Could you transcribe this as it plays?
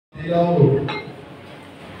Tilau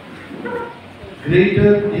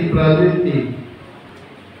Greater Depravity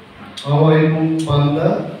Awaimu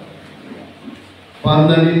Panda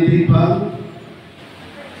Nitipan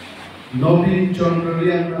Nobin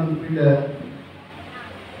Chondrian Nampida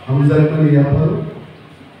Hamzakman Yapal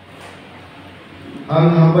Ang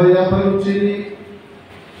Habayapal Chini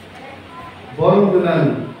Borgunan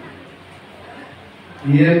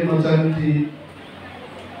Yen Machanti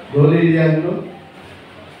Doliriano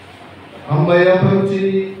Hambayapal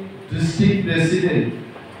Chini District President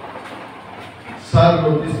Sar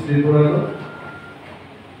Lotis Tripurano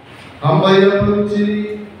Hambayapal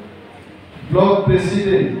Chini Block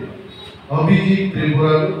President Abhijit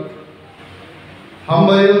Tripurano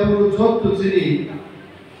Hambayapal Chotto Chini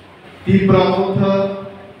Tipramotha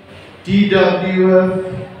TWF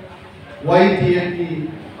YTMT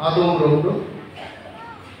Adom Rondo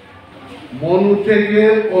Monu থেকে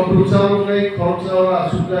auto চালকের খরচা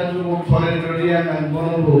আসুকার জন্য foreign radian and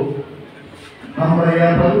বনবো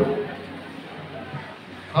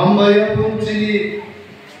Hambayapal চিনি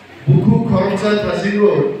বুকু খরচা থাসিব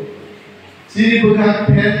চিনি বুকা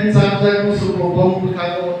ফেন charger মুসু bomb বুকা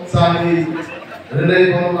কো চানি রেলাই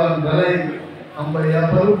বনবান গালাই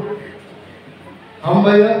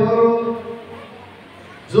Hambayapal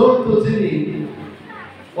যত চিনি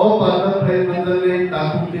ও পাল্লা ফাই মন্ডলে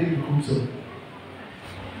তাকুতে খুবসো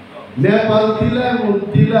নেপাল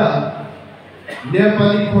তিলা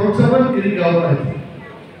নেপালি খরচাবান গিরি গাওয়া আছে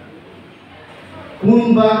কোন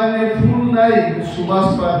বাগানে ফুল নাই সুভাষ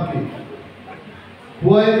পার্কে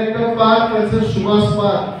গোয়ায় একটা পার্ক আছে সুভাষ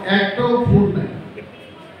পার্ক একটাও ফুল নাই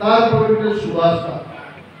তারপর এটা সুভাষ পার্ক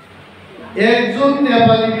একজন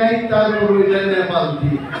নেপালি নাই তারপর এটা নেপাল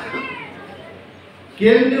দিয়ে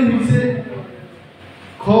কেমনে হইছে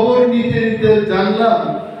খবর নিতে নিতে জানলাম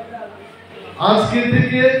আজকে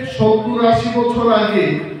থেকে 70-80 বছর আগে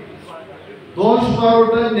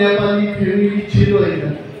 10-12টা নেপালি ফ্যামিলি ছিল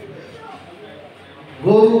এখানে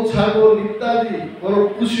গরু ছাগল ইত্যাদি বড়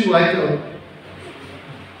খুশি হয়েছিল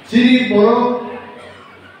চিনি বড়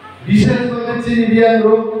বিশেষভাবে চিনি বিয়ান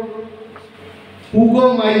রোগ উগো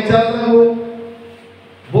মাইচাতা রোগ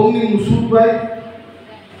বঙ্গি মুসুক ভাই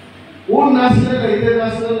ও নাচলে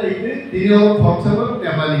লাইতে তিনি খরচাবার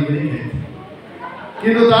নেপালি করে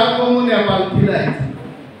কিন্তু তার কম নেপাল ফিলাই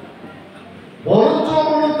বড়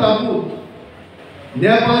চমন তাবু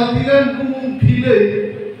নেপাল ফিলেন কুমুন ফিলে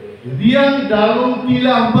রিয়াং ডালং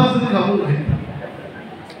পিলা আম্বাজ খাবো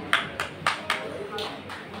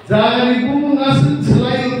জাগানি কুমুন আসল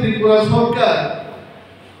ছলাই ত্রিপুরা সরকার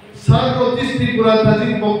সার্বত্রিক ত্রিপুরা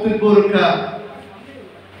তাজিক বক্তব্য রক্ষা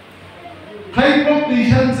Hyper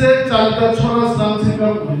Tishanse Chalka Chora Samsika.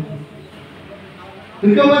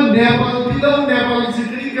 Because Nepal Pila, Nepal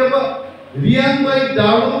City, Rian by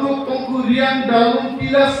Dalon, Tonku Rian Dalon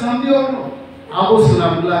Pila Samio, Abo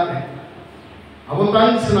Slamla,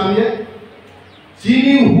 Abotan Slamia,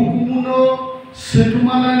 Chini Hukumuno,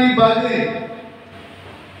 Setumanani Bade,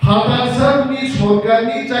 Hatasar ni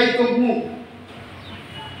Sorgani Chaitomu,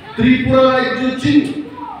 Tripura Juchin,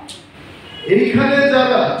 Ekhane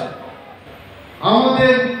Jara.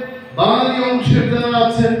 আমাদের বাঙালি অংশের যারা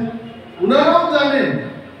আছেন উনারাও জানেন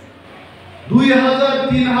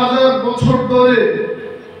 2000-3000 বছর ধরে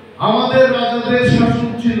আমাদের রাজাদের শাসন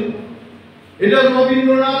ছিল এটা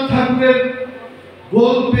রবীন্দ্রনাথ ঠাকুরের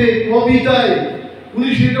গল্পে কবিতায় উনি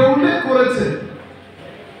সেটা উল্লেখ করেছেন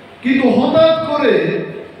কিন্তু হঠাৎ করে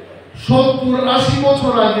 70-80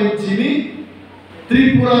 বছর আগে যিনি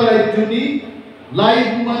Tripura রাজ্যনি live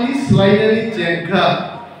money স্লাইডারি চেঙ্গা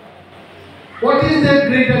What is that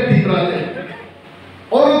greater difference?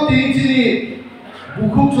 Oro tinchini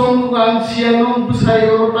buku chongkan sianon busai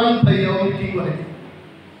oro manthai oro tikore.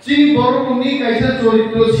 Chini boro kuni kaisa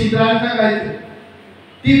choritro siddhanta kaise.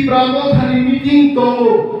 Ti pramothani meeting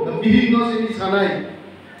tongo bibhinno sini sanai.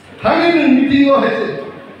 Thani meeting o hese.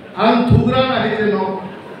 An thugra na hese no.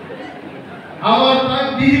 Abar tak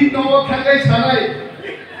bibhinno thakai sanai.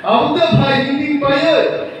 Abuda bhai meeting paye.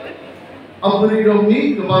 Apni romni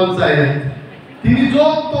kebal saya. তিনি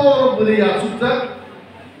যত বলি আসুক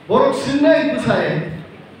বড় সিন্নাই বুঝায়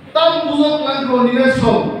তাম বুঝক লাগলো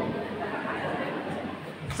নিরেশন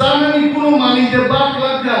সানানি কোনো মানিতে বাক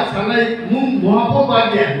লাগা সানাই moon মহাপ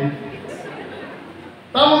বাগিয়া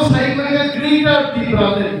তামো সাইমানে greater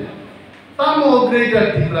টিপ্রালেন তামো greater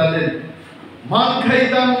টিপ্রালেন manthai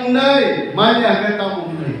tamungno mani aga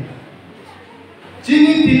tamungno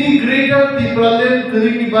chini tini greater tipralen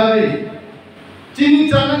kini bagi chini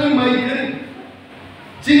chanani mai kini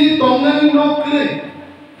chini tongthan nok kini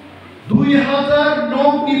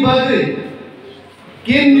 2009 ni bagi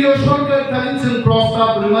কেন্দ্রীয় সরকার থানিছেন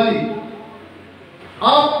প্রস্তাব রেমানি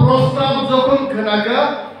প্রস্তাব যখন খানাকা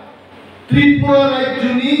ত্রিপুরা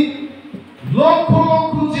রাজ্যনি লক্ষ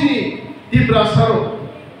লক্ষ চিনি তীব্রা সারো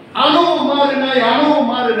আনো মারে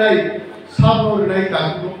নাই সাবর নাই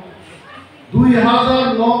তাকো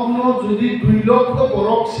 2009 যদি 2 লক্ষ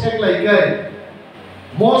বরক শেক লাইগায়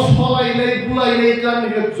মস ফলাইলাই বুলাইলাই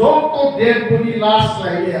জানিকে যত ডেড বডি লাশ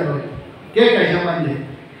লাইলে আর কে কাইসা মানে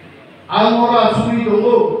আমরা সুই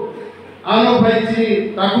দো আনো ভাইজি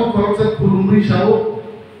তাকো খরচে খুলুমরি সাও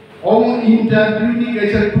অম ইন্টারভিউ নি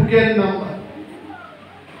কাইসা টুকেন নাম্বার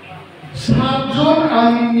সাতজন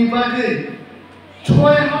আমি নিবাগে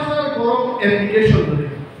 6000 বরক অ্যাপ্লিকেশন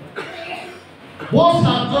ধরে वो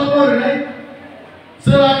सातজন করে নাই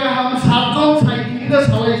সেরাকে हम সাতজন সাইডিতে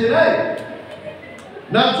সালাইছে রে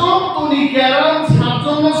না চোখ তুনি কেরাম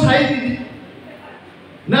সাতজন সাইডি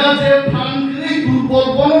না যে ফাংরি দুর্বল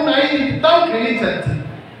বল নাই তাও খেলি যাচ্ছে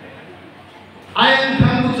আইন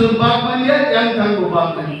থাঙ্গু জবাব মানিয়া ইয়ান থাঙ্গু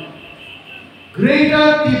বাপনি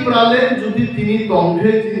গ্রেটার ত্রিপুরালেন যদি তিনি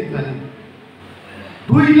তংঘে তিনি খালি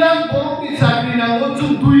 2 লাখ বড় চাকরি না ও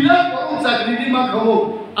 2 লাখ বড় চাকরি দি মা খাবো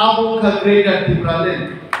Abong ka greater Tipralen.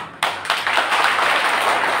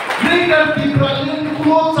 Greater Tipralen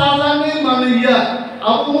kulo salame manuya.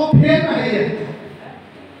 Abong mo pen aye.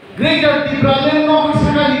 Greater Tipralen no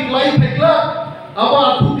sakali klai phekla. Aba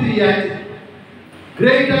aputri ay.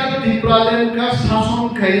 Greater Tipralen ka শাসন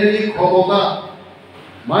খাইলি ক্ষমতা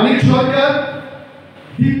মানিক সরকার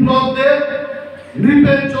বিপ্লব দেব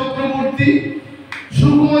নৃপেন চক্রবর্তী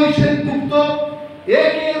সুকুমার সেনগুপ্ত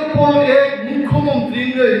একের পর এক মুখ্যমন্ত্রী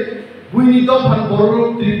বুইনি দফান বড়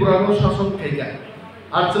ত্রিপুরানো শাসন খাইগা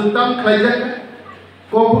আর চিন্তাম খাইজা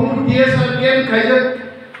কখনো টিএসআর ক্যাম্প খাইজা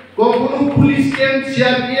কখনো পুলিশ ক্যাম্প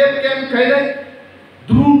সিআরপিএফ ক্যাম্প খাইলাই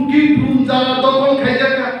দ্রুম জায়গা দখল খাইজা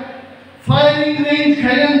ফায়ারিং রেঞ্জ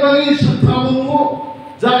খাইলেন বাকি tamungno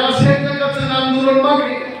জায়গা সেটা কাছে আন্দোলন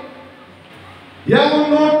বাকি যেমন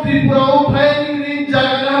নর্থ ত্রিপুরাও ফায়ারিং রেঞ্জ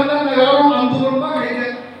জায়গা না নাগারো আন্দোলন বাকি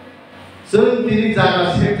जों दिनै जागा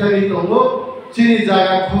सेक्टारि दङ चिनि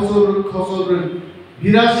जागा खसर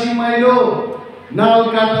 82 माइल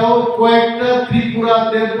नालकाटाव কয়েকটা ত্রিপুরা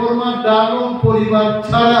দেববর্মা দানব পরিবার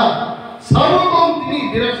ছাড়া সর্বতম তিনি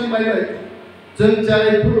 82 মাইল जों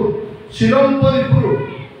চাইপুর শিলংপুর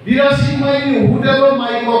 82 মাইল হোটেল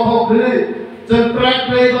মাই কথা করে जों ট্রাক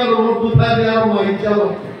ড্রাইভার অনুভূতারে আর মাই যাও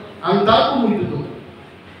আং তাকু মুইতো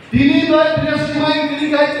তিনি 82 মাইল তিনি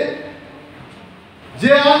গাইছে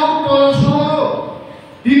যে আগরতলা শহর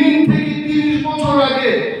 3 থেকে 30 বছর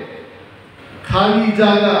আগে খালি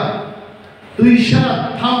জায়গা দুইশা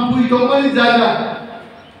থামপুই দমানি জায়গা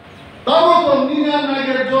তাও তো নিনা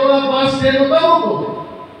নাগের জলা বাস স্ট্যান্ড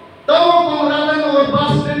তাও তো রাধানগর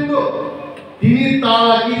বাস স্ট্যান্ড তিনি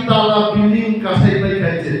তালা বিল্ডিং কাছাই পাই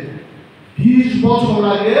খাইছে 20 বছর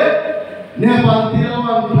আগে নেপাল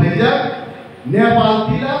তিলাওয়ান ভাইজা নেপাল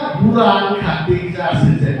তিলা বুড়া আনখা দেখে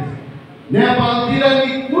আসছে নেপাল তিলানি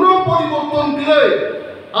কোনো পরিবর্তন করে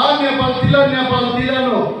আর নেপাল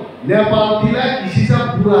তিলানো নেপাল তিলা কিসিসা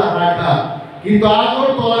পুরা রাখা কিন্তু আগর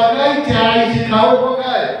তলাকায় চাই শিখাও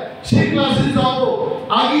বগায় সে ক্লাসে যাও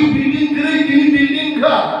আগে বিল্ডিং করে তিনি বিল্ডিং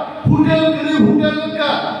খা হোটেল করে হোটেল কা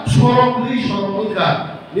সড়ক কা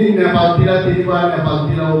নি নেপাল তিলা তিনবার নেপাল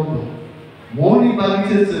তিলাও মনি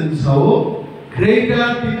বাগিছে সেন্সাও গ্রেটার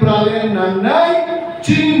ত্রিপুরালেন নান্নাই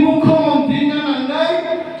চিনি মুখ্যমন্ত্রী নান্নাই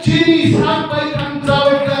চিনি সাতবাই থানসা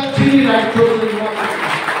চিনি রাজ্য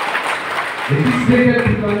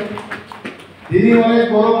তিনি অনেক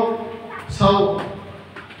বড় সাউ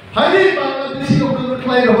হাইলি বাংলাদেশি লোকদের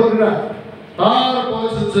খেলাই হবে না তার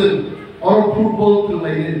বয়স হচ্ছে আর ফুটবল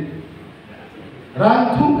খেলাইলেন রান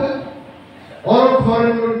থুকা আর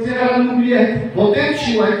ঘরের চেহারা লুকিয়ে বতেন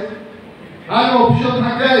শিওয়াই আর অফিসে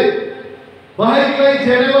থাকায় বাহির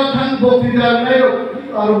জেনেভা থান বক্তৃতার নাই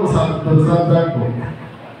আর মুসাফির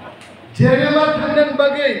জেনেভা থাকেন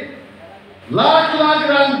বাগে লাখ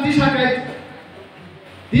রান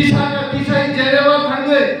তিসাই জেনেভা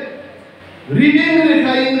থাকবে রিডিং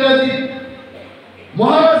লেখা ইংরাজি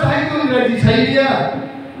মহারাজ সাহিত্য ইংরাজি সাইয়া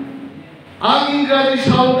আং ইংরাজি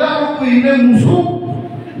সাউদা কইনে মুসুক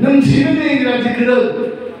नोंसिनो इंग्राजी गोरों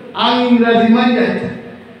आं इंग्राजी मानिया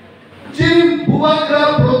जिन बुबाग्रा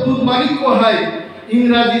प्रदुत मानिकहाय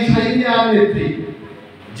इंग्राजी साइनि आमेत्रि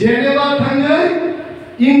जेनेबा थाङै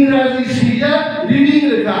इंग्राजी सिया रिडिं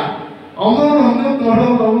लेखा अमर हमनो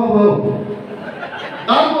गरम बाबो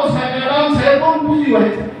तारपो साकाराम सायबन बुजिबाय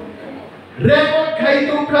रेकर्ड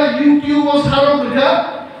खाइतोफ्रा इउटिউবও সারো লেখা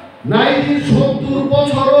 1970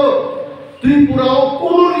 বছর ত্রিপুরাও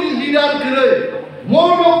কোন লিডার করে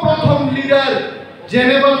मोनो प्रथम लीडर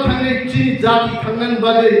जेनेबा थांगे चिनी जाति थांगन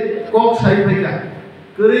बागे कक साइफाइका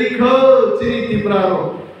Kerikho ciri Tipraro.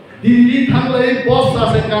 Dili thanglai bos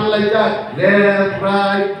ase kanlai jak left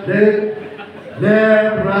right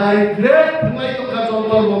thanglai to ka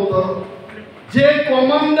jontor montor. Je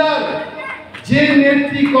commander je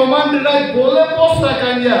netri commander ai bole bos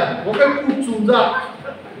takanya oke kuchunja.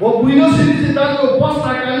 Bo buino sini sitano bos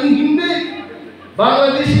takani hinde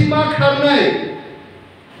Bangladeshi ma kharnai.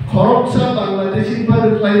 Khoroksa Bangladeshi par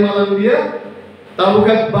reply malam dia.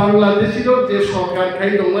 Tabukat Bangladeshi ro je sorkar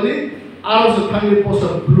khai dongmani aro se thangni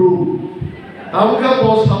poster blue. Tabukat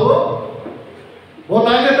bos hawo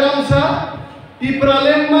botaga Thansa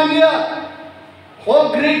Tipralen mania.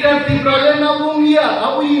 O greater Tipralen abungia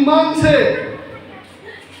abu iman se.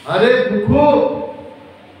 Are buko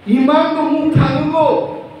iman ko mukh thango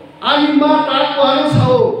ani ma tar ko aro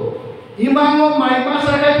sao. Iman ko mai ma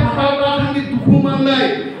sakai phata thangni dukhu mannai.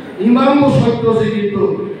 Iman ko sotyo se kintu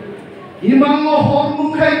ইমাঙ্গো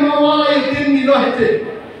হরমুখাই মাওয়ালা একদিন নিলো হয়েছে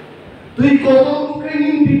তুই কত মুখে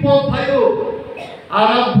নিন বিপদ ভাইও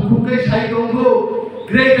আর বুকুকে সাইদঙ্গ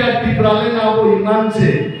greater টিপ্রালে নাবো ইমানছে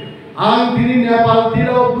আং তিনি নেপাল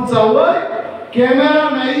তিরাও বুঝাও ক্যামেরা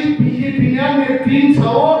নাই বিজেপি না নেত্রিন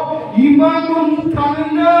ছাও ইমাঙ্গো মুখ থামেন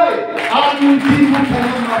নাই আর মুখি মুখ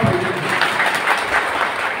থামেন না ভাই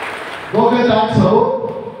বগে দাঁড়াও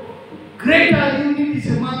গ্রেটার ইউনিটি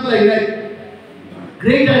সে মানলাই নাই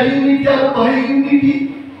Greater unity aro bhai unity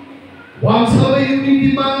Thansa ba unity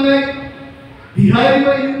mangnai Bihari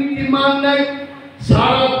ba unity mangnai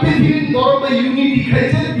sara prithibir boro ba unity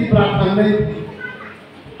khaise Tripura thangnai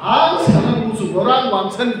ang sana busu gorang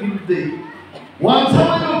Thansa biruddhe Thansa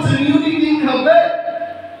ba unity khabe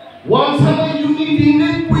Thansa ba unity ne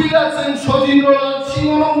puila chen Sojindranath Singh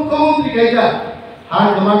mukhyamantri kaija har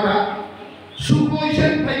gamaka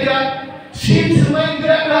sukoisen phaika sit samai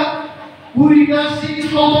graka Kurika sit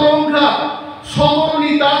soborongka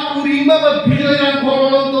soboroni ta kurima ba bijoyan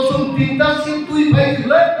koron dosong tinta sit tui bhai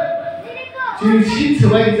thule ciri sit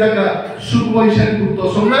sebai jaga sukoisen ku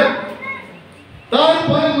dosong nai tar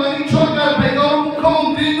pore manik sarkar bhai gor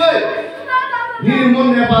mukhyamantri nai nirmon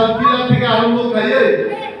Nepal tila theke arambho kai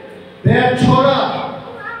beg chora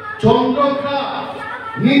চন্দ্রকা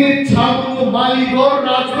নিনে ছাগল মালিগর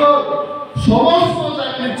রাজগর সমস্ত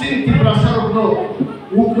জায়গায় চিন্তি প্রসারগ্ন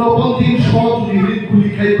উগ্রপন্থী সহযোগী গুলি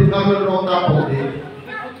খাই প্রধানের রতা পড়ে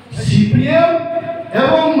CPM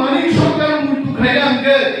এবং মানিক সরকার মৃত্যু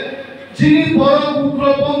খাইলামকে যিনি বড়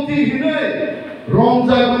উগ্রপন্থী হিনে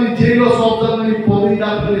রমজান মানে জেল শব্দ মানে পবিতা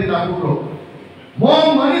করে ডাকুলো মন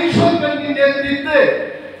মানিক সরকারের নেতৃত্বে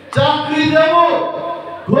চাকরি দেব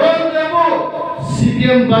ঘর দেব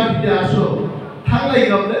সিপিএম বাড়িতে আসো থাকলাই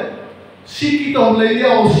গেলে শিক্ষিত হলে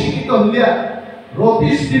অশিক্ষিত হলে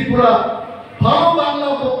রতীশ ত্রিপুরা ভালো বাংলা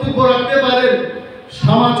বক্তব্য রাখতে পারেন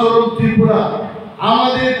শ্যামাচরণ ত্রিপুরা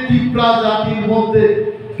আমাদের ত্রিপুরা জাতির মধ্যে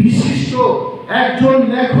বিশিষ্ট একজন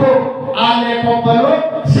লেখক আর লেখক হলো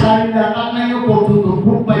সারিনা তানাইও পর্যন্ত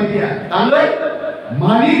বুক পাই দিয়া তাহলে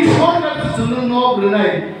মানিক সরকারের জন্য নগ্র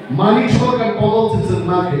নাই মানিক সরকার বদলছে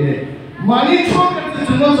না খেলে মানিক সরকারের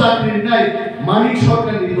জন্য চাকরি নাই মানিক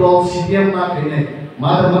সরকারের দল সিপিএম না খেলে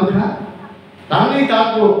মাদা মানখা তাহলে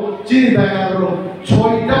তারপর চিনি বেকার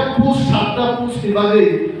ছয়টা পোস্ট সাতটা পোস্ট বিভাগে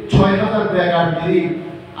 ৬,০০০ বেকার দিই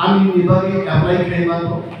আমি বিভাগে অ্যাপ্লাই খাই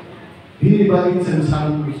মাত্র এই বিভাগে সেন্সার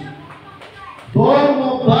করছি ধর্ম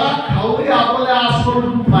বা খাওয়াই আপলে আসল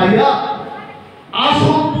ভাইয়া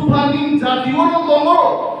আসল তুফানি জাতীয় রকম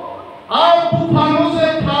আর তুফানো যে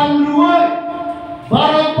ফান রুয়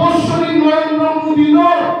ভারতবর্ষের নরেন্দ্র মোদী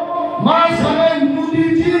মা সানাই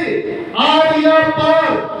মোদীজি আর ইয়ার পর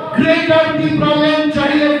ग्रेटर टिप्रालैंड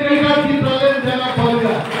चाहिए ग्रेटर टिप्रालैंड देना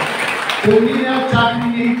पड़ेगा कोई ना चाकरी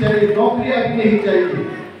नहीं चाहिए नौकरियां भी नहीं चाहिए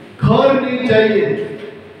घर नहीं चाहिए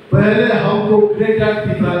पहले हमको ग्रेटर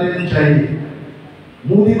टिप्रालैंड चाहिए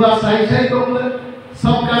मोदी बात सही तो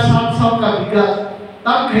सबका साथ सबका विकास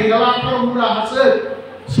तब खेगला पर पूरा हासिल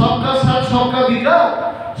सबका साथ सबका विकास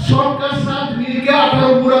सबका साथ मिलकर अठारह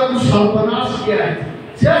पूरा को सर्वनाश किया है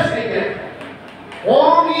जैसे क्या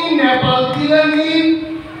और नहीं नेपाल की नहीं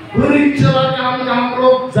Bericala kamu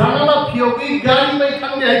janganlah pioki gari baik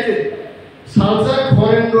kami aja. Salsa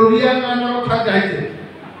Korea nana orang aja.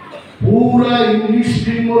 Pura English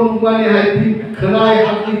timur mungkin hati kenai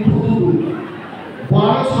hati putu.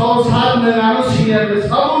 Baru saat dengan siapa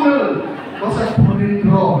sabun masa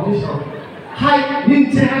Korea ni so. Hai ni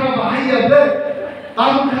cara bahaya ber.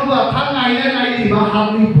 Kamu khabar thang ayah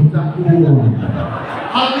bahami putu.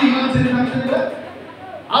 Hati macam ber.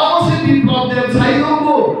 आवश्यक विप्लव देव साइडों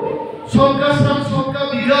को सबका साथ सबका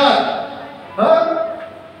बिगाड़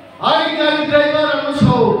आरी गाड़ी driver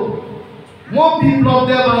अनुसार मो विप्लव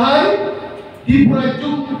देव भाई त्रिपुरा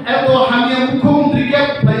चुप एवं हमें मुख्यमंत्री के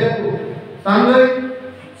তাহলে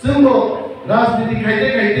जोंबो राजनीति खाइते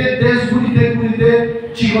खाइते देश गुरिते गुरिते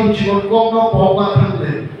चिकन चिकन कम पमा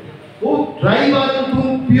थांले ओ ड्राइवर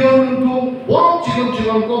तुम पियोन तुम बड़ चिकन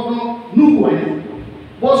चिकन कम नुकोय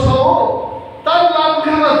बसाओ तार लाभ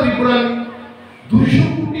खाना त्रिपुरानी 200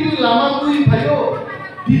 কোটি লামা তুই ভাইও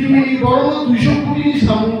দিল্লি বড় 200 কোটি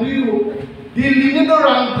সামগ্রীও দিল্লি তো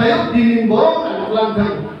রাং ভাইও দিল্লি বড় লাং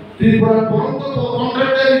থাক ত্রিপুরা বড় তো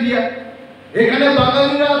কন্ট্রাক্টর এরিয়া এখানে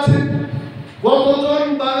বাঙালিরা আছে কতজন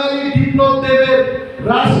বাঙালি বিপ্লব দেবের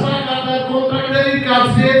রাস্তা কাটার কন্ট্রাক্টরের কাজ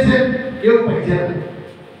পেয়েছে কেউ পাইছে না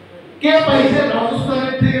কে পাইছে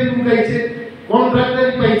রাজস্থানের থেকে লুকাইছে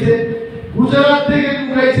কন্ট্রাক্টরই পাইছে গুজরাট থেকে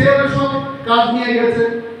লুকাইছে এরা সব কাজ নিয়ে গেছে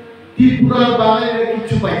ত্রিপুরার বাঙালিরা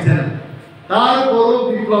কিছু পাইছে না তারপরও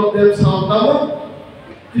বিপ্লব দেব সাঁওতাল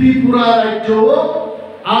ত্রিপুরা রাজ্য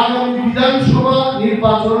আগামী বিধানসভা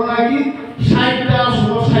নির্বাচন নাকি 60টা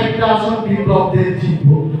আসন বিপ্লব দেব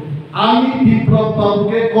জিতবো আমি বিপ্লব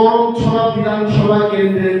বাবুকে করমছড়া বিধানসভা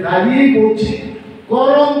কেন্দ্রে দাঁড়িয়ে বলছি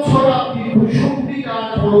করমছড়া 200 কোটি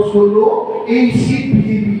টাকা খরচ করলো এই সিট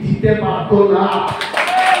বিজেপি জিততে পারতো না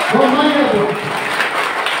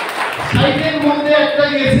সাইটের মধ্যে একটা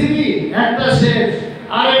গেছি একটা শেষ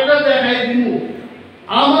আর একটা দেখাই দিব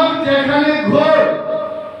আমার যেখানে ঘর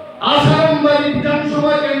আসারামবাড়ি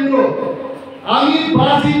বিধানসভা কেন্দ্র আমি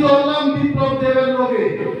বাজি ধরলাম বিপ্লব দেবের লগে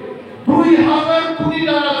 2000 কোটি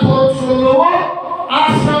টাকা খরচ করলো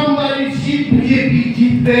আসারামবাড়ি সিট বিজেপি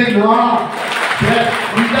জিতবে না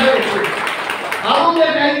আরো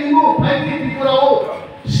দেখাই দিব ফাইভি ত্রিপুরাও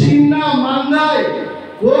সিন্না মান্দাই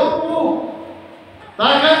গরু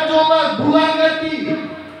টাকার চলা গুলাগাটি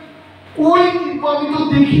ওই আমি তো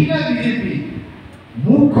দেখি না বিজেপি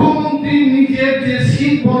মুখ্যমন্ত্রী নিজের যে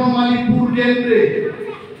সিট বনমালীপুর কেন্দ্রে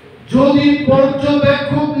যদি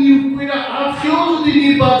পর্যবেক্ষক নিয়োগ করে আজকেও যদি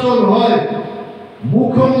নির্বাচন হয়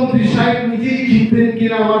মুখ্যমন্ত্রী সাহেব নিজেই জিতবেন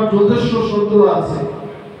কিনা আমার যথেষ্ট সন্দেহ আছে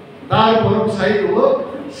তারপর সাইড হলো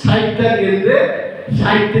 60টা কেন্দ্রে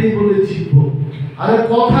 60টাই বলে জিতবো আরে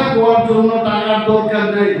কথা কোয়ার জন্য টাকার দরকার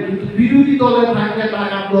নাই কিন্তু বিরোধী দলে থাকলে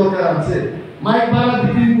টাকার দরকার আছে মাইক ভাড়া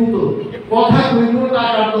দিতে মতো কথা কইলেও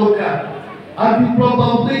টাকার দরকার আর বিপ্লব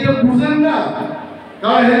বাবু তো এটা বুঝেন না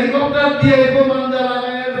কারণ হেলিকপ্টার দিয়ে এগো মান্দা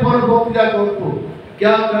লাগানোর পর বক্তৃতা করতো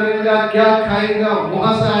क्या करेगा क्या खाएगा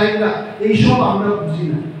वहां से आएगा এই সব আমরা বুঝি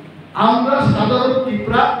না আমরা সাধারণ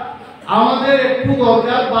ত্রিপুরা আমাদের একটু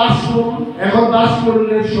দরকার বাস করুন এখন বাস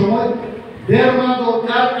করুনের সময় দেড় মাস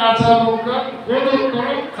দরকার কাঁচা লঙ্কা কদম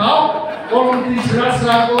করো খাও কলম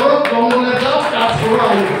রাস্তা করো জঙ্গলে যাও কাজ করো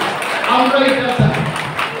আইও আমরা এটা চাই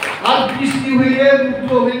আর বৃষ্টি হইলে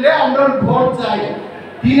রুদ্র হইলে আমরা ঘর চাই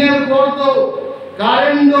দিনের ঘর তো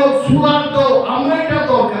কারেন্ট দাও সুলার দাও আমরা এটা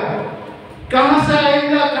দরকার कहां से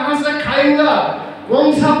आएगा कहां से खाएगा कौन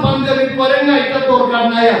सा पंजाबी पढ़ेगा এটা দরকার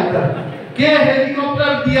নাই আমরা কে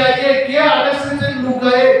হেলিকপ্টার দিয়া ये কে आरएसएस से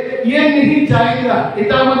लुकाए ये नहीं चाहेगा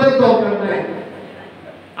এটা আমাদের দরকার নাই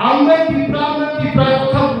আমরা ত্রিপুরা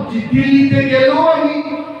কথা বুঝি দিল্লিতে গেলেও আমি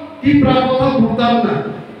ত্রিপুরা কথা বুঝতাম না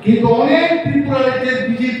কিন্তু অনেক ত্রিপুরার যে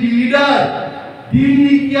বিজেপি লিডার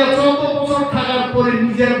দিল্লি গিয়া 14 বছর থাকার পরে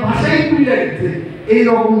নিজের ভাষাই ভুলে গেছে এই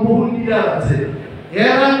রকম বহু লিডার আছে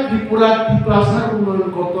এরা ত্রিপুরার ভাষার উন্নয়ন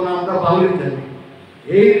করতো না আমরা ভালোই জানি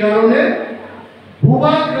এই কারণে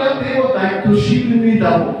ভূভাগরা দেব দায়িত্বশীল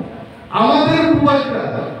নিদাও আমাদের ভূভাগরা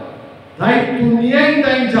দায়িত্ব নিয়েই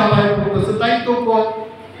তাই চালায় করতেছে তাই তো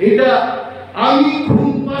এটা আমি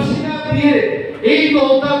খুন পাশিনা দিয়ে এই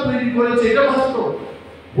দলটা তৈরি করেছে এটা বাস্তব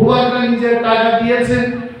ভূভাগরা নিজের টাকা দিয়েছেন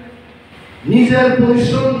নিজের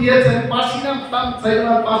পরিশ্রম দিয়েছেন পাশিনা তাম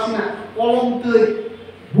সাইনা পাশিনা কলম তৈরি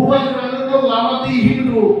भूभागरा तो लामाती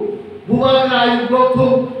हिंदू भूभागरा आयुग्रह तो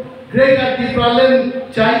ग्रेटर टिप्रालेन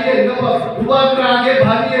चाहिए नब भूभागरा आगे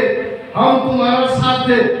भागिए हम तुम्हारा साथ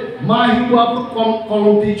है माँ ही बाबू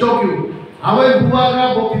कलमती चौकियो हमें भूभागरा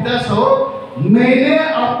बक्तृता सहो मैंने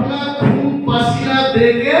अपना खून पसीना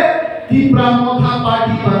देके टिप्रा मोथा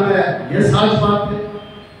पार्टी बनाया ये सच बात है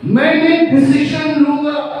मैंने डिसीजन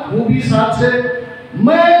लूंगा वो भी साथ है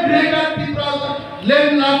मैं ग्रेटर टिप्रालेन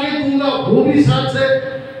लाके दूंगा वो भी साथ है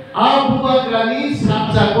आप भूभागरानी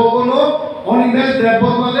साचा कोकोनो अनिमेष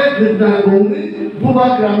देवबर्माले जुड़ना होंगे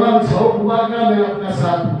भूभागरामान सौ भूभागरा में आपका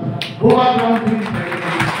साथ भूभागराम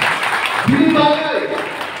भी बागे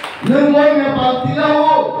नंबर में पालतीला हो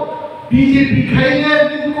बीजेपी खाइने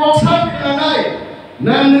दिन कोसा खानाय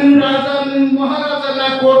ना नंग राजा नंग महाराजा ना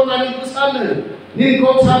कोर्टानी कुसान निन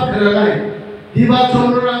कोसा खानाय दिवा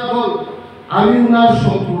चंद्रा कल आमी उनार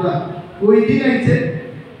शत्रुरा कोई दिन आइছে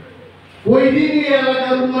ওই দিনই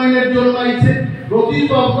এলাকার উন্নয়নের জন্য আইছে প্রতিশ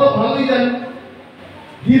বাবু ভালোই জানেন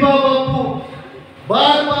দিবা বাবু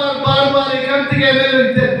বারবার এখান থেকে এমএলএ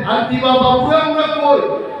হইতে আর কি বাবা পুরো আমরা কই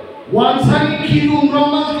ওয়ানসানি খিদুম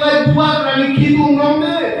রমাজলাই বুয়া রানী খিদুম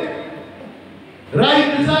রমে রাই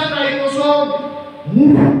কিসা রাই কোসম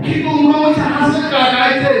মুখ খিদুম রমে হাসে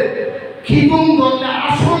কাকাইতে খিদুম ধরলে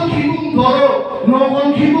আসল খিদুম ধরো নগন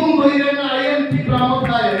খিদুম ধইরে না আইএন ঠিক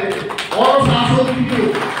রামতায় ওর আসল খিদুম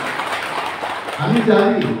আমি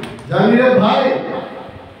জানি রে ভাই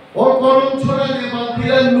ও করম ছড়া নেপাল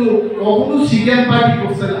দিলেন লোক কখনো সিকেম পার্টি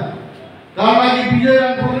করছে না কার আগে বিজয়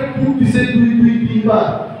রাখলে ফুট দিছে দুই তিনবার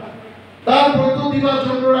তারপর তো দিবার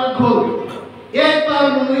জন্য রাখল একবার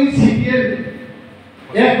মনে সিকেম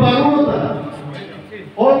একবারও না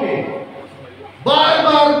ওকে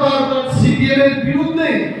বারবার সিকেম এর বিরুদ্ধে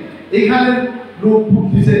এখানে লোক ফুট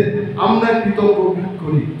দিছে আমরা কৃতজ্ঞ বোধ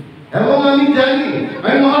করি এবং আমি জানি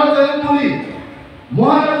আমি মহারাজাকে বলি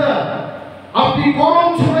মহারাজা আপনি গরম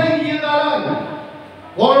ছড়াই গিয়ে দাঁড়ান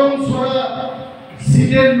গরম ছড়া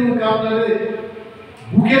সিটের লোক আপনাদের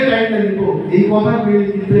বুকে টাইম নিব এই কথা বলি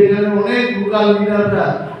কিন্তু এখানে অনেক লোকাল লিডাররা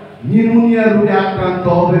নিউমোনিয়া রোগে আক্রান্ত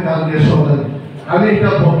হবে কালকে সকালে আমি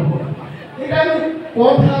এটা বলবো এখানে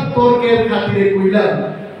কথা তর্কের খাতিরে কইলাম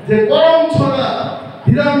যে গরম ছড়া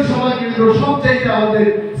বিধানসভা কেন্দ্র সবচাইতে আমাদের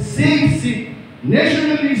সিট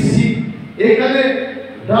ন্যাশনালি সিট এখানে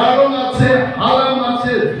ডারং আছে হালাম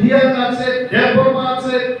আছে বিয়ান আছে দেববর্মা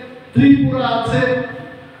আছে ত্রিপুরা আছে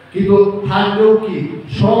কিন্তু থাকলেও কি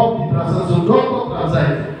সব প্রশাসন যত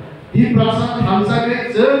প্রাচায় এই প্রশাসন থানসাকে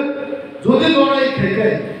যদি লড়াই খেয়ে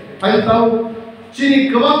তাই তাও চিনি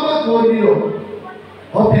কবাবা করবিল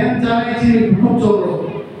ও ফ্যান চালাই চিনি খুব চক্র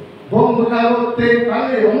বন্ধ কাগজতে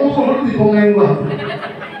তাহলে অমুক হরতি বঙ্গাইবা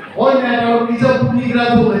ওই নেতার কিছু নিগ্রা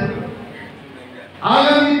ধরে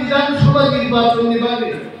আগামী বিধানসভা নির্বাচন নিবানে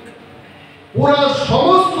পুরা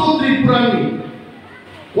সমস্ত ত্রিপুরানি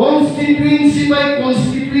কনস্টিটুয়েন্সি বাই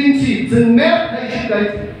কনস্টিটুয়েন্সি যে ম্যাপ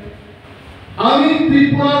খাইছে আমি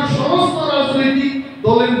ত্রিপুরার সমস্ত রাজনৈতিক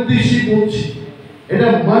দলের উদ্দেশ্যে বলছি এটা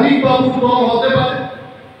মানিক বাবুর দল হতে পারে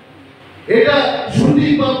এটা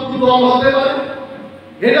সুদীপ বাবুর দল হতে পারে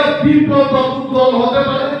এটা বিপ্লব বাবুর দল হতে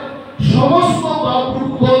পারে সমস্ত বাবুর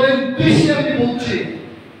দলের উদ্দেশ্যে আমি বলছি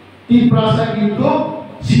তিন প্রাসাদ কিন্তু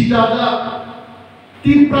সীতাদা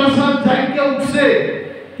তিন প্রাসাদ জায়গা উঠছে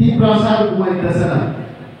তিন প্রাসাদ ঘুমাইতেছে না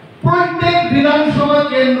প্রত্যেক বিধানসভা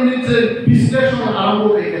কেন্দ্র নিচে বিশ্লেষণ আরম্ভ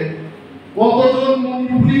হয়ে গেছে কতজন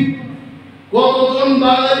মণিপুরি কতজন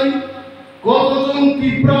বাঙালি কতজন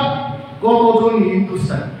ত্রিপুরা কতজন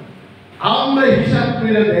হিন্দুস্তান আমরা হিসাব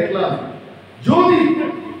করে দেখলাম যদি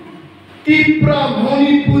ত্রিপুরা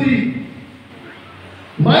মণিপুরি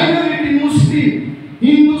মাইনরিটি মুসলিম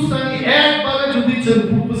হিন্দুস্তানি একবারে যদি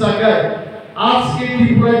ভূপ জায়গায় আজকে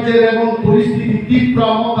ত্রিপুরাজ্যের এমন পরিস্থিতি ত্রিপুরা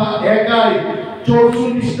মহা একাই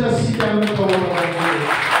 44টা সিট আমরা ক্ষমতা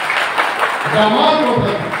আমার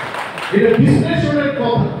কথা এটা বিশ্লেষণের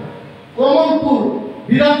কথা কমলপুর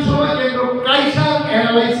বিধানসভা কেন্দ্র কাইসা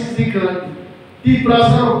অ্যানালাইসিস দেখলাম ত্রিপুরার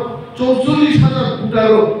 44,000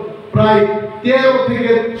 ভোটারও প্রায় 13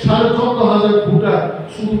 থেকে 14,500 ভোটার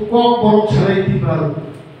শুধু কম বড় ছাড়াই ত্রিপুরার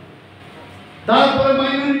তারপরে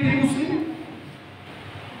মাইনরিটি মুসলিম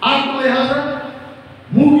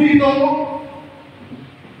 8,000 মুগলি দল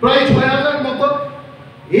প্রায় 6,000 মতো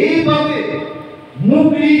এইভাবে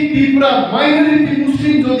মুগলি ত্রিপুরা মাইনরিটি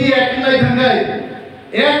মুসলিম যদি একলাই থাকায়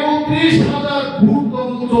 31,000 ভোট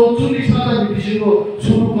 44,000 বিশিষ্ট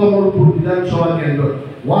শুরু কমলপুর বিধানসভা কেন্দ্র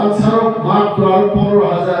ওয়ান ছাড়াও মাত্র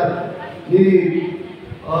 15,000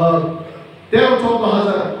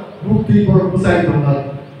 13-14,000 ভোট ত্রিপুরা প্রচারিত হয়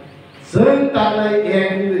जों तालाय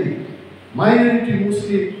एकनि माइनरिटी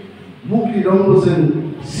मुस्लिम मुक्ति रंगोजों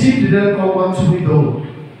सीट रेलखौ सुबिदा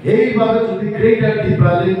এইভাবে যদি গ্রেটার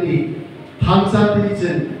ত্রিপুরালেন্ডনি থানসা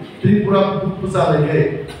রিজন ত্রিপুরা প্রচারকে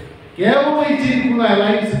কেবল এই চিন্তা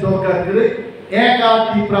অ্যালায়েন্স দরকার করে একা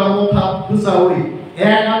ত্রিপুরা মথা প্রচারই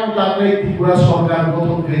একানো তাকলাই ত্রিপুরা সরকার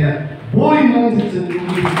গঠন করে বই মঞ্চে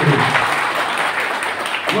তুমি করে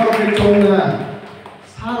ওকে চলনা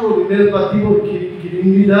সারো মেলবা দিব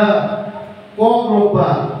কিরিমিদা কবরবা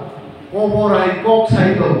কবরাই কক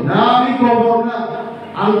সাইতো না আমি কবর না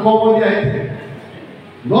আম কবর যাইতে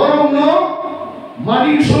গরম ন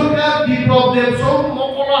মানিক সরকার বিপ্লব দেবসম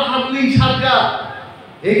মকলা হাতলি সরকার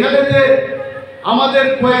এখানে যে আমাদের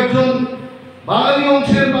কয়েকজন বাঙালি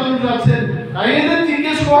অংশের মানুষ আছেন তাই এদের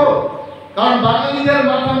জিজ্ঞেস করো কারণ বাঙালিদের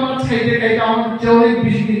মাথা মাছ খাইতে খাইতে আমাদের চেয়ে অনেক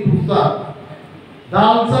বেশি বুঝতা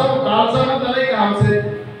ডাল চাও না তাহলে কামছে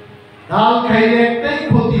ডাল খাইলে একটাই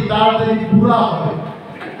ক্ষতি তাড়াতাড়ি বুড়া হবে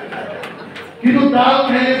কিন্তু ডাল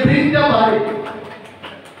খাইলে ব্রেনটা বাড়ে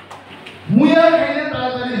মুয়া খাইলে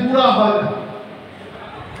তাড়াতাড়ি বুড়া হয় না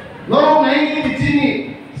গরম নাই চিনি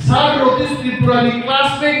 60-32 Tripurani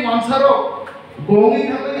classmate wansaro gongi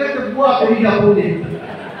thame ke bua kori japone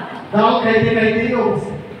dal kaite yo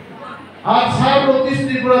ar South Northeast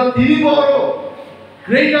Tripura tini boro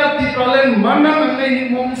Greater Tripuraland manna nangai ni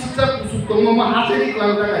mom sisa kusutong mama haseri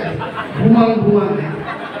klangka kai bumang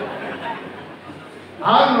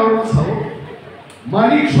ar normal sao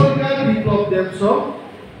Manik Sorkar Biplop Debso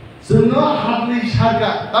जोङो हातनि saga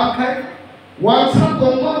तामखाय वानसा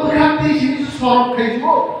दंमा बखाते जिनि सरक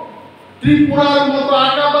खायजो त्रिपुरार मतो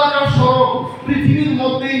आका बाका सरक पृथ्वीर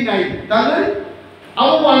मध्येই নাই তাহলে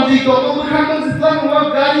আবো वानजि दंमा बखाते जितला नङा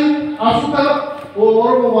गारि आसुकाल ও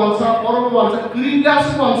অরব वानसा ক্লিনগাস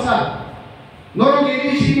वानसा নরক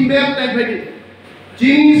এডিসি ম্যাপ টাইপেটি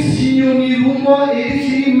চিনি সিনিয়নি রুমো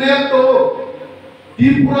এডিসি ম্যাপ তো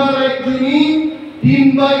ত্রিপুরা রাজ্যনি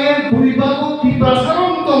 3 ভাগের 2 ভাগ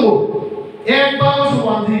ত্রিপ্রাসারন্তম এক ভাগ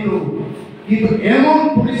সমাধিত কিন্তু এমন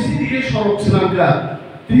পরিস্থিতিকে সরক শ্রীলঙ্কা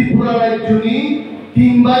ত্রিপুরা রাজ্যনি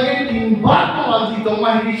 3 ভাগের 3 ভাগ সমাধিত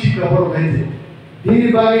মাহিনী শিক্ষাবর হয়েছে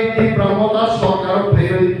 3 ভাগের ত্রিপ্রামতা সরকার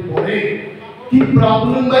ফেরাই পড়ে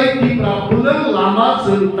ত্রিপ্রাবুলং লামা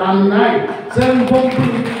জন্তান্নাই जों বন্ধু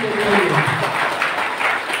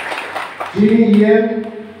যিনি ইয়েন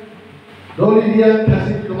দলিদিয়ান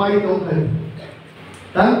কাছে কমাই দংখায়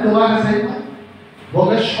Dan kemana saya?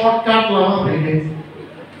 Boga shortcut lama pergi.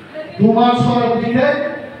 Dua sorot kita,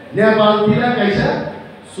 Nepal tidak kaisa.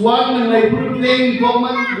 Suan mengenai puteng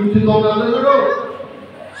goman butuh goman lalu.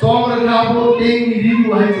 Song rekabo teng ini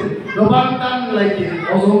dua itu. Lebantan lagi,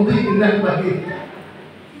 osong tu indah bagi.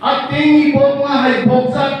 Teng ini bogma hai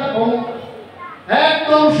bogsat om.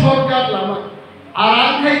 Ekdom shortcut lama.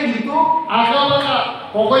 Arang hai itu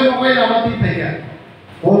agak pokoi lama tidak.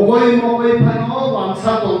 Pokoi phano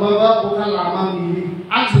wangsa tolmaga bukan lama mili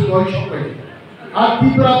angsu doi shokai.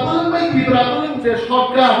 Tibrapun je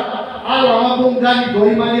shortcut lama bongani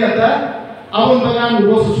doi mali ada abon bagan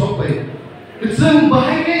urosu shokai. जों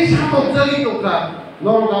बाहायनाय सातबजालि दंखा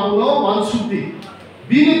नरगावनो वानसुति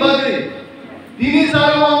बिनि बागै दिनै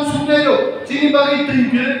Zara वानसुनायो चिनि बागै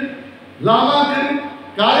दैगो लामा गै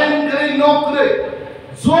current गै नक गै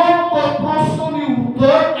जब प्रश्ननि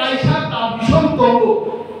उत्तर कायसा ताबिसन दङ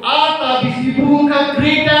ताबिसनि बुंखा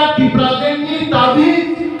ग्रेटार त्रिपुरानि ताबिस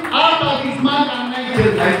ताबिसमा गाननाय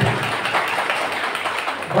जोमनाय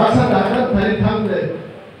भाषा दाग्रा थारि थांदो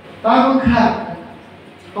ताबुखा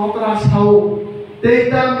तोतरा साव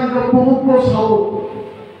दैता मंगा बहु साव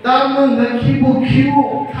तामंगा खिबु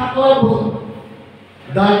खाकला बो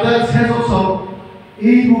दादा सेजो साव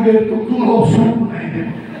এই রোগের তো কোনো ওষুধ নাই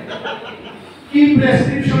কি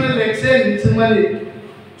প্রেসক্রিপশনে লেখছে নিচে মানে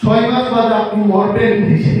 6 মাস বাদে আপনি মরবেন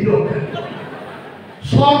নিশ্চিত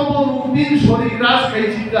সর্বরূপীন শরীর রাস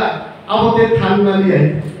খাইছিকা আমাদের ঠান্ডা নিয়ে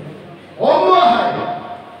অন্য হয়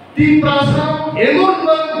তিপ্রাসাম এমন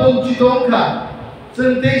মান বঞ্চিত খা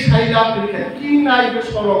जों दै साइला फैखा कि नाय बे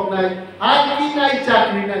सरक नाय आर कि नाय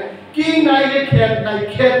चाकरि नाय कि नाय ले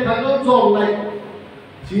खेत थांगो जल नाय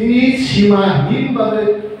जिनि सीमाहीन भाबे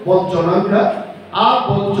बंचनाखा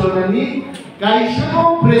बंचनानि कायसानो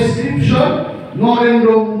प्रेस्क्रिप्शन नरेंद्र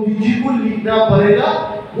मोदी जी को लिखना पड़ेगा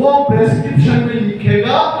वो प्रेस्क्रिप्शन में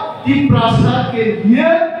लिखेगा तिप्रासा के लिए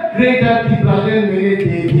ग्रेटर तिप्रालैंड मैंने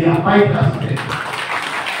दे दिया पाइका से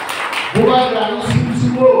बुआ ग्राम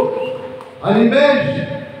सुबो अनिमेश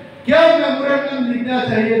क्या मेमोरेंडम लिखना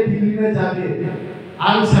चाहिए दिल्ली में जाके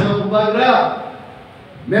answer बुबाग्रा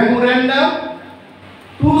memorandum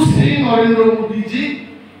to Shri Narendra Modi ji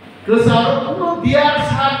कसारो को दिया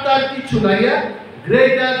साता की चुनाया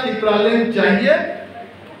ग्रेटर तिप्रालैंड चाहिए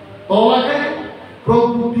तोलाके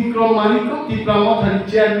प्रभु विक्रम मानिको तिप्रामा थानी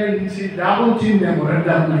चेयरमैन निसी दाबन चिन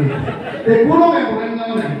मेमोरेंडम नहीं ते कोनो मेमोरेंडम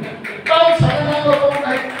नहीं तब सारा को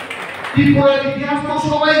कोई त्रिपुरा इतिहास तो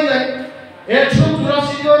सबाई जाए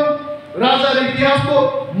 184 जन राजा इतिहास तो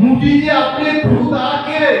मोदी जी अपने खुद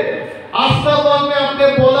आके आस्थाबाद में आपने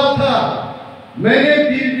बोला था मैंने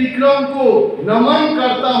वीर विक्रम को नमन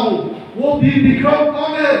करता हूँ वो वीर विक्रम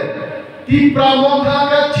कौन है तिप्रामोथा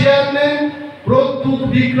का चेयरमैन प्रद्युत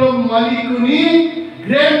विक्रम मालिकुनी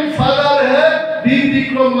ग्रैंडफादर है वीर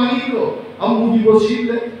विक्रम मालिको हम मोदी को सीख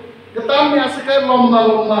ले कताम में आसके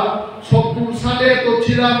लंबा 70 साले तो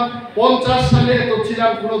छिलाम 50 साले तो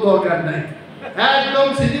छिलाम कोनो दरकार नहीं एकदम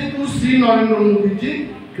सीधी टू श्री नरेंद्र मोदी जी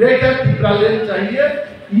ग्रेटर तिप्रालैंड चाहिए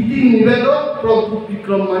इति निवेदन प्रद्युत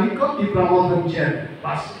विक्रम मालिको तिप्रामोथा चेयरमैन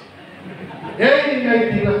बस এই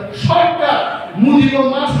নাইতিকা সরকার মুদিগো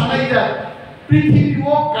মা সারাইয়া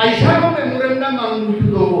পৃথিবীও কাইসানো মেমোরেন্ডাম আনুমতি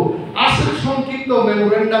দেব আসল সংক্ষিপ্ত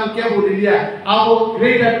মেমোরেন্ডাম কে বলিয়া আবো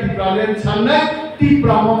গ্রেটার তিপ্রালैंड সামনে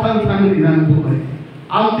তিপ্রামোথান থানি দিনান্ত হয়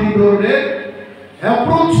আমতি দরে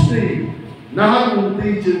অ্যাপ্রোচ তে নাহার মুক্তি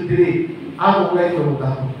চিন্তিরে आगोलाय दं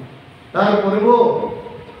तारपरेबो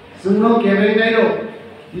जोंनो गेलेनाय दं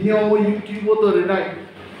दिनियाव इउटिउबाव दोरनाय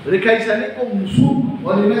रेखायसानि को मुसु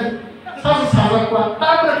ओरैनो सासे साजाखवा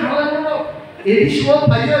ताबो खालामनो एडिसनाव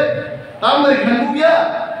थायो ताबो खालामनो गैया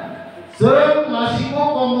जों मासिखौ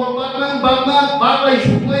कम्बल बागनाय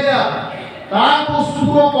सुखैया ताको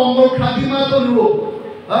सुरो कम्बल खादिमा दलु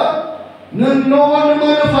नोंनो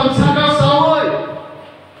फांसाका सावै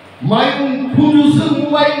माइं खुनुसो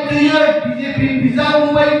मुबाइ दैयै बीजेपी बिजा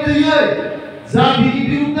मुबाइ दैयै जाति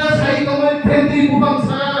बिरुद्ध साइकमै फेन्द्रि बुबां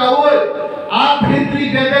साका गावै आ फेन्द्रि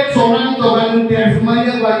बेबेक सनां दगान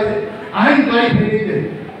देरफुमाया बाय आइन गाय फेरिदे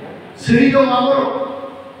सैदो माबर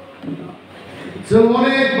जों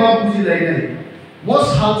अनेक बा बुजिलायनाय म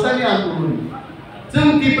सालसानि आन्दोलन जों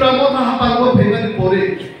तिप्रा मथा हाबांबो फेंगन परे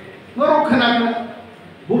नरो खोनाखा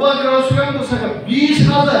बुबाग्राव सुगां दसाका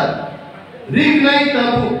 20,000 रिगनाय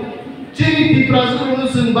दाबु chini तिप्रा जों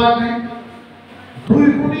जों बागनाय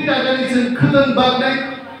 2 कोटी टाकानि जों खोदोन बागनाय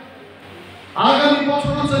आगामी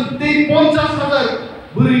बछराव जों 50,000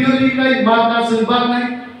 बोरैनो रिगनाय मागना जों बागनाय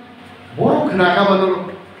बर खोनाखा बानो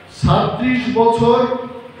 37 बछर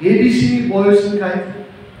एडिसि बयसनिखाय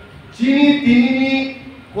chini तिनिनि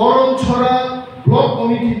करम छरा ब्लक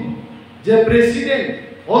कमिटि जे प्रेसिडेंट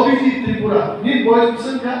अभिजित त्रिपुरा नि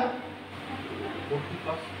बयसनखा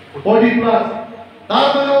 40+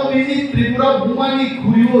 तारमाने अभिजित त्रिपुरा बुमानि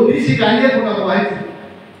घुरियो दिसि गाइया कोना बाहाय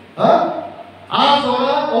आ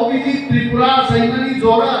जरा अभिजित त्रिपुरा साइमानि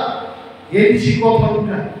जरा एडिसि को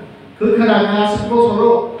फरुका खोखना गासबो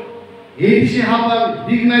सरो एडिसि हाबा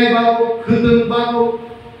दिगनाय बागो खोदोन बागो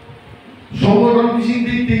संगठन बिसिं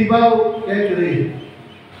दिग बागो एकरे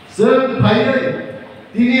जों फायै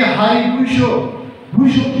दिनै हारि 200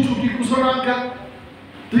 नि छुट्टी कुसनांका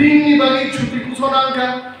ट्रेननि बागै छुट्टी कुसनांका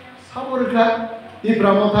साबरखा इ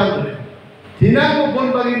ब्रह्मथान दिनांगो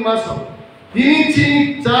बनबागै मासाव दिनै चिनि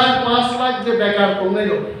 4-5 लाख जे बेकार दंनाय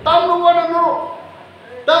दं तामनो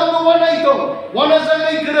वानाय दं वाना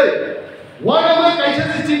जानाय गरै वाना मा कायसा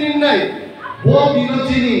चिनि नाय बो बिनो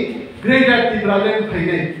चिनि ग्रेटर तिब्रालेन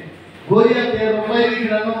फैनाय गोरिया तेरो माइ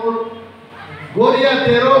बिरानो गोरिया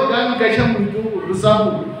तेरो गान कायसा मुदु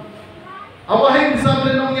रुसाबु अब है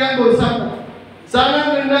रुसाबले नं yang रुसाब जाना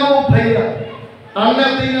नंनाबो फैया तांना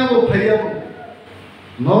दैनाबो फैया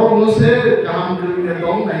नरमसे गाहाम करने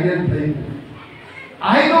दं नायन फै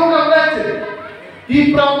आइ दं गावलाचे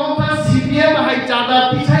तिप्रा मथा सीपीएम हाय चादा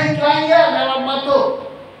पिछाय क्लाइया नाला मातो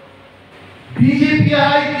बीजेपी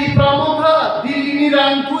हाय तिप्रा मथा दिल्लीनि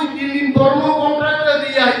रांतुय दिल्ली धर्म कन्ट्राक्टर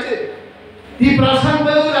दिया हायचे तिप्रा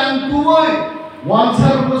सांबे रांतुय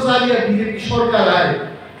वानसार प्रसारिया बीजेपी सरकार हाय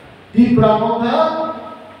तिप्रा मथा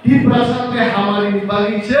तिप्रा सांबे हमारी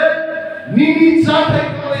बागीचे निनी चाथाय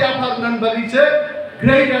को याफार नन बागीचे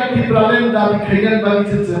ग्रेटर तिप्रालेन दाबी खैगन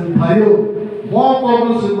बागीचे जों फायो म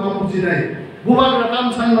कबो जों मा बुजिनाय बुबाग्रा ताम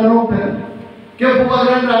सान मनो पे के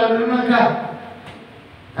बुबाग्रा राननाका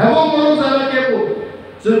এবং মনো জানা কেবো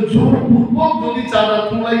जों জোর পূর্বক যদি চাঁদা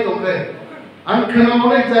তুলাই দকে আন খেনা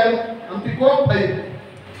অনেক জায়গা আমি কম পাই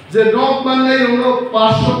যে নক মানলে হলো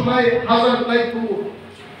 500 প্লাই 1000 প্লাই তুলো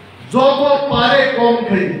যত পারে কম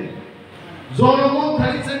খাই জনগণ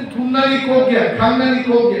খাইছেন থুনানি কোকে খান্নানি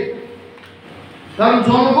কোকে কারণ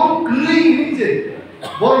জনগণ ক্লিন নিচে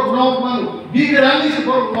বড় নক মানু বিগরানি সে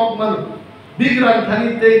বড় নক মানু বিগরান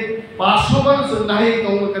থানিতে 500 মানুষ নাই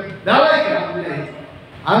দমকে দালাই কামলে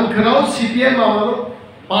आं खनाव सीपीएम आमालो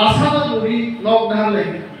पासाना मुरि नक नाहालाय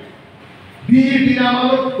बीजेपी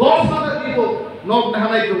नामालो 10,000 दिबो नक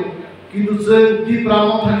नाहालाय दं किन्तु जों तिप्रा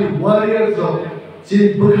मथानि वारियर जों जे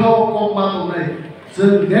बोखाव कम्मा दंनाय जों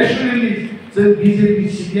नेशनेली जों बीजेपी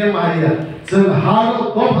सीपीएम आया जों हार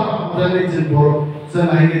दफा हमजानाय जों बर जों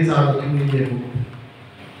आइने जानो थुनि देबो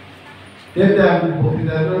देता आं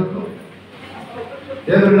बफिदारखौ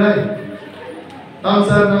देबनाय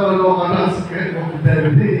Thansa na lokanan sekian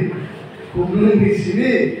dari kumpulan di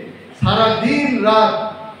sini सारा दिन रात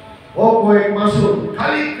ओ कोई masuk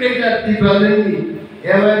kali kerja di Bali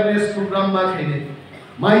awareness program makanya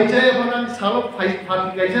maicai orang salok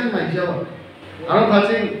fati kaisan maicai orang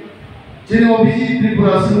pasti jadi obisi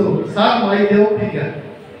Tripura sulu sar mai deo tiga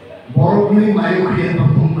borokuni mayu kian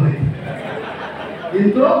mampu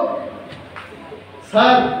itu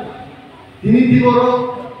sar ini di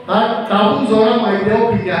borok ताबुं जरा माइदेव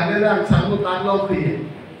फैया आं सानगो तांलाव फैयो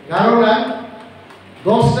कारण आं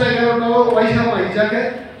 10-11 पैसा माइजाके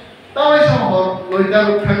तावैसा हर लयदार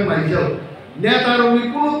थां माइजाव नेतारनि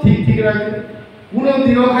कोनो ठीक राखै कोनो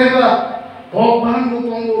दिनो खायबा हक भांगो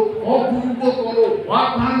तंगो हक बुगो तंगो वाक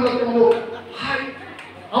भांगो तंगो हाय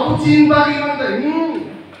आउ चिन बागि मानदाय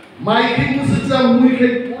माइखे मुसुजा मुइखे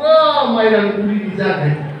पुरा माइरां गुरि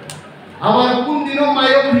जागाय আবার কোন দিনও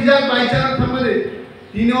মাইও ভিজা বাইচানা থামলে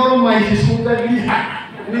তিনoro মাইসি সুন্দর গিয়া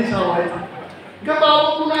নি সাওয়াই গাবাবो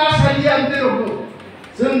कुना सालि आंते रखो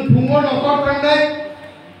जों फुङो नखर थांनाय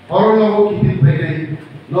हर नगो गिदिर फैनाय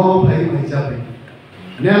नगो फाय माइजाबाय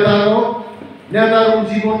नेदारो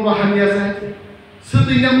जीवन बाहानिया जाय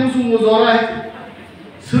सदैया मुसुं जराय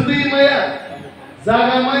सदै माया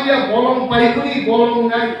जागा माया बलम पाइखुनि बलम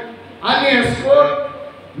नाय आनि स्कोर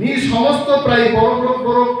नि समस्त प्राय बरफ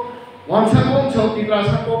वंशागम छौति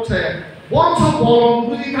प्रासा पक्षाय बरफ बलम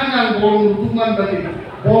बुझि थाङा बलम रुमान बादि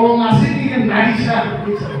बलम आसे नि नाइसा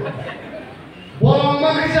बलम मा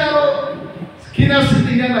खैसारो खिना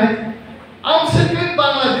सदैया नाय आं सेकेट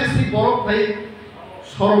बांलादेशनि बरफ थाय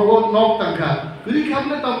सरग नक तांखा गरि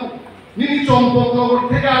खामले ताबु निनि चम्पक नगर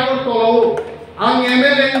থেকে আগর তলাও आं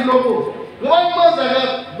एमएलए लोगो गोबां जायगा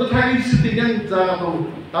बोथारि सदैया जागा दं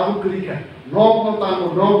ताबु गरिखा नक न तांगो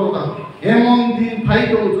एमन दिन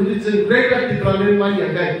फाइदो जुदि जों ग्रेटार टिप्रालेन माइया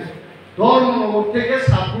गाय धर्म नगर থেকে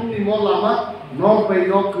साफुनि म लामा नक बाय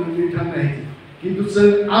नक गरि थांनाय किन्तु जों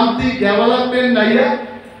आंति डेभलपमेन्ट नाया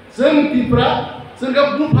जों टिप्रा जोंगा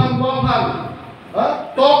बुफां बाफां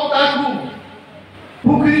टक ताकु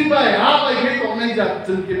पुखरी बाय आ बायखे दंनाय जा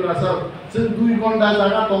जों टिप्रा सार जों 2 घन्टा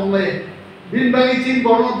जागा दंले बिनबाङि चिन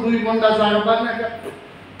बरन 2 घन्टा जागा बाना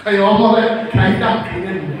खायो मले खाइता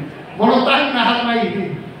खाइने मनो तां ना हानाय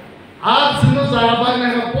आज जों जागा बाना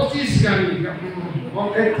 25 गानि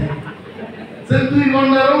ओके जों 2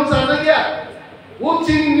 घन्टा रं जागा गया ओ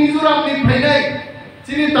चिन मिजोरामनि फायनाय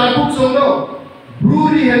चिनि ताकुक सोनो ब्रू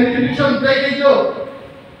रिहेबिलिटेशन पैकेज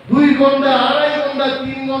 2 घन्टा 2.5 घन्टा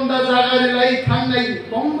 3 घन्टा जागा लाई थांनाय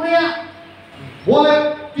दंनाया बोले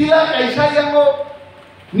पिला कायसा यांगो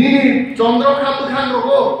निनि चंद्रखा बखान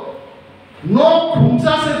रगो नो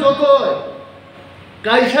खुमसा से जतो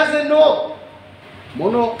कायसा से नो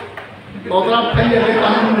मनो तगरा फाइले रे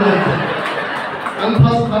तामुनो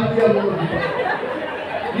आंफास खालिया मनो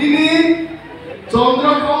निनि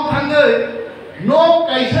चंद्रखा थांगे नो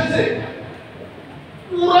कायसा से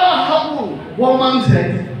पूरा हाबु बमान से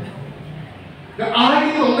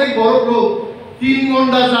आहागी दंनाय बरफो 3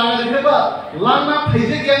 घन्टा जागा देखेबा लामा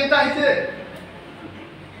फैजे गेंता आइसे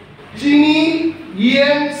chini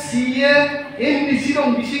CM NBC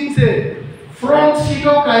dong bising se front seat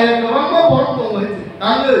kaya gobaं ma borok dong hese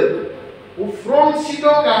tangge o front seat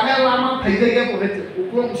kaya lama fैजे ge pohese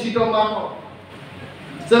uklong seat ma ko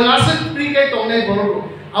जों आसे प्रिके दंनाय बरक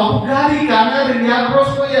आबु गारि गाना रिया क्रस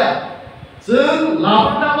कोया जों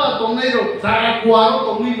लाबदाबा दंनाय रो जागा गुवार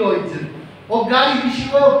दंनि लइजों ओ गारि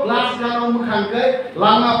बिसिको ग्लास गानाव मोखांखै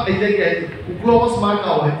लामा फैजे गे उक्लबस मा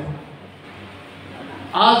कावै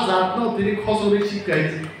आज जातनो तिनि खसरि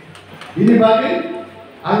सिकायছে बिनि बागै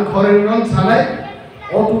आं खरेनन सानाय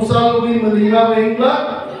अटुसालनि मनिबा बेंग्ला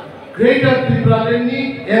ग्रेटार टिप्रालेननि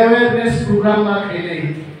एवेयारनेस प्रोग्राम मा खेले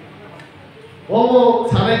ओबो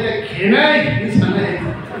सानाय के खेनाय नि सानाय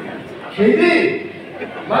खेदि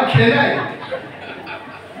मा खेनाय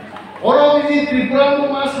अरबिनि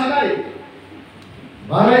त्रिपुरानो मा सानाय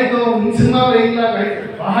बाराय तो मिसमा बेंग्ला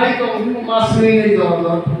बाहाय तो मा स्नेनै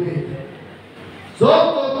दरदर फुनि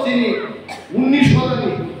যত চিনি 19 শতাংশ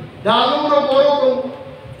ডালমর বড় তো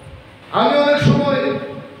আমি অনেক সময়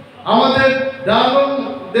আমাদের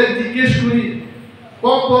ডালমদের জিজ্ঞেস করি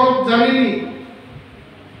কক বরফ জানেনি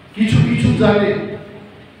কিছু কিছু জানে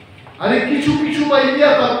আরে কিছু কিছু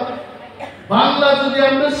বাইয়া বাংলা যদি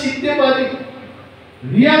আমরা শিখতে পারি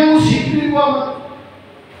রিয়াংও শিখতে পাবো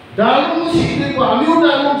ডালমও শিখতে পাবো আমিও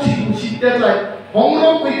ডালম শিখতে চাই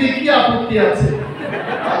সংগ্রহ করতে কি আপত্তি আছে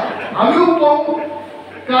আমিও কম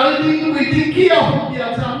কালদিন কইতে কি আপত্তি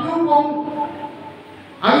আছে আমিও কম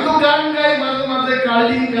আমি তো গান গাই মাঝে মাঝে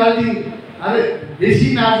কালদিন আরে বেশি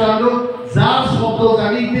না জানো যা শব্দ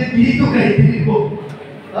জানিতে দিই তো গাইতে দিব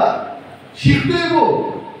শিখতে দিব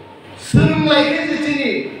সোलोंलायनो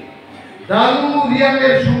যেচিনি ডালু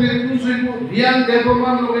রিয়াংয়ের সঙ্গে ক্রুজ হইব রিয়াং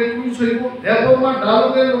দেবমান লগে ক্রুজ হইব দেবমান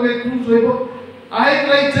ডালুয়ের লগে ক্রুজ হইব আই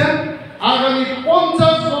লাইছেন আগামী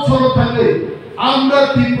 50 বছর থাকলে আমরা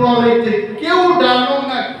ত্রিপুরাতে কেউ ডানো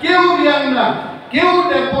না কেউ রিয়াং না কেউ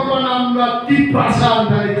দেবমান আমরা ত্রিপ্রাসা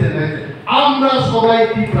আন্দারিতে নাই আমরা সবাই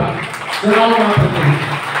ত্রিপ্রা যারা মাথাতে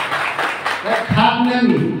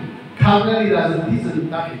খাবনানি রাজনীতি जों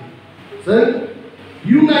তাকে जों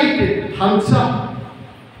ইউনাইটেড থানসা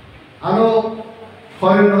আরো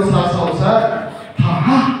ফরেন সাসাওসা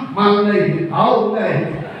थाहा मांगनाय आवनाय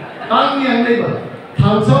तांगियांनाय बा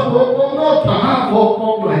थानसा बकनो थाहा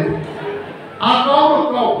बकनाय आकाव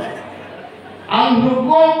काव आं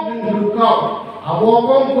नुकाव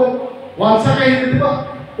আবকম ওয়ানসা কাহিনী দিবা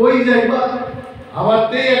কই যাইবা আবার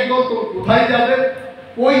তে একদম তো কোথায় যাবে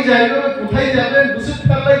কই যাইবে কোথায় যাবে বুঝতে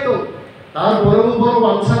পারলাই তো tar boro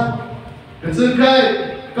bangsa kesekai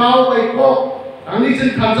kau baiko ani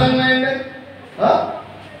sen kajang naik deh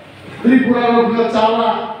Tripura lo cala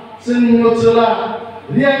sen lo cela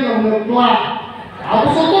riang lo tua aku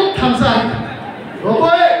soto Thansa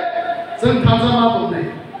Rokoe sen Thansa ma tumne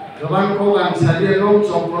gabang ko ang sadia lo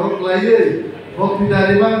songkorok laye kok tidak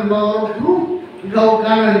riban lo gru kau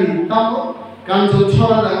kanani tamu kanjon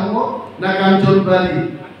chora dango na kanjon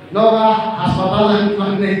bali noga haspatalan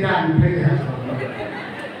klangne kan pega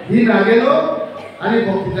ini nagelo ani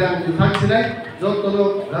boktidan dikhaksilai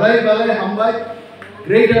jotolo galai balai hambai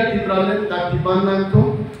greater tipralen tak tipanang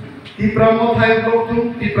tu tipramo thai blok tu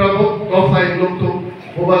tipramo of thai blok tu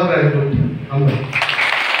obagrai blok tu hambai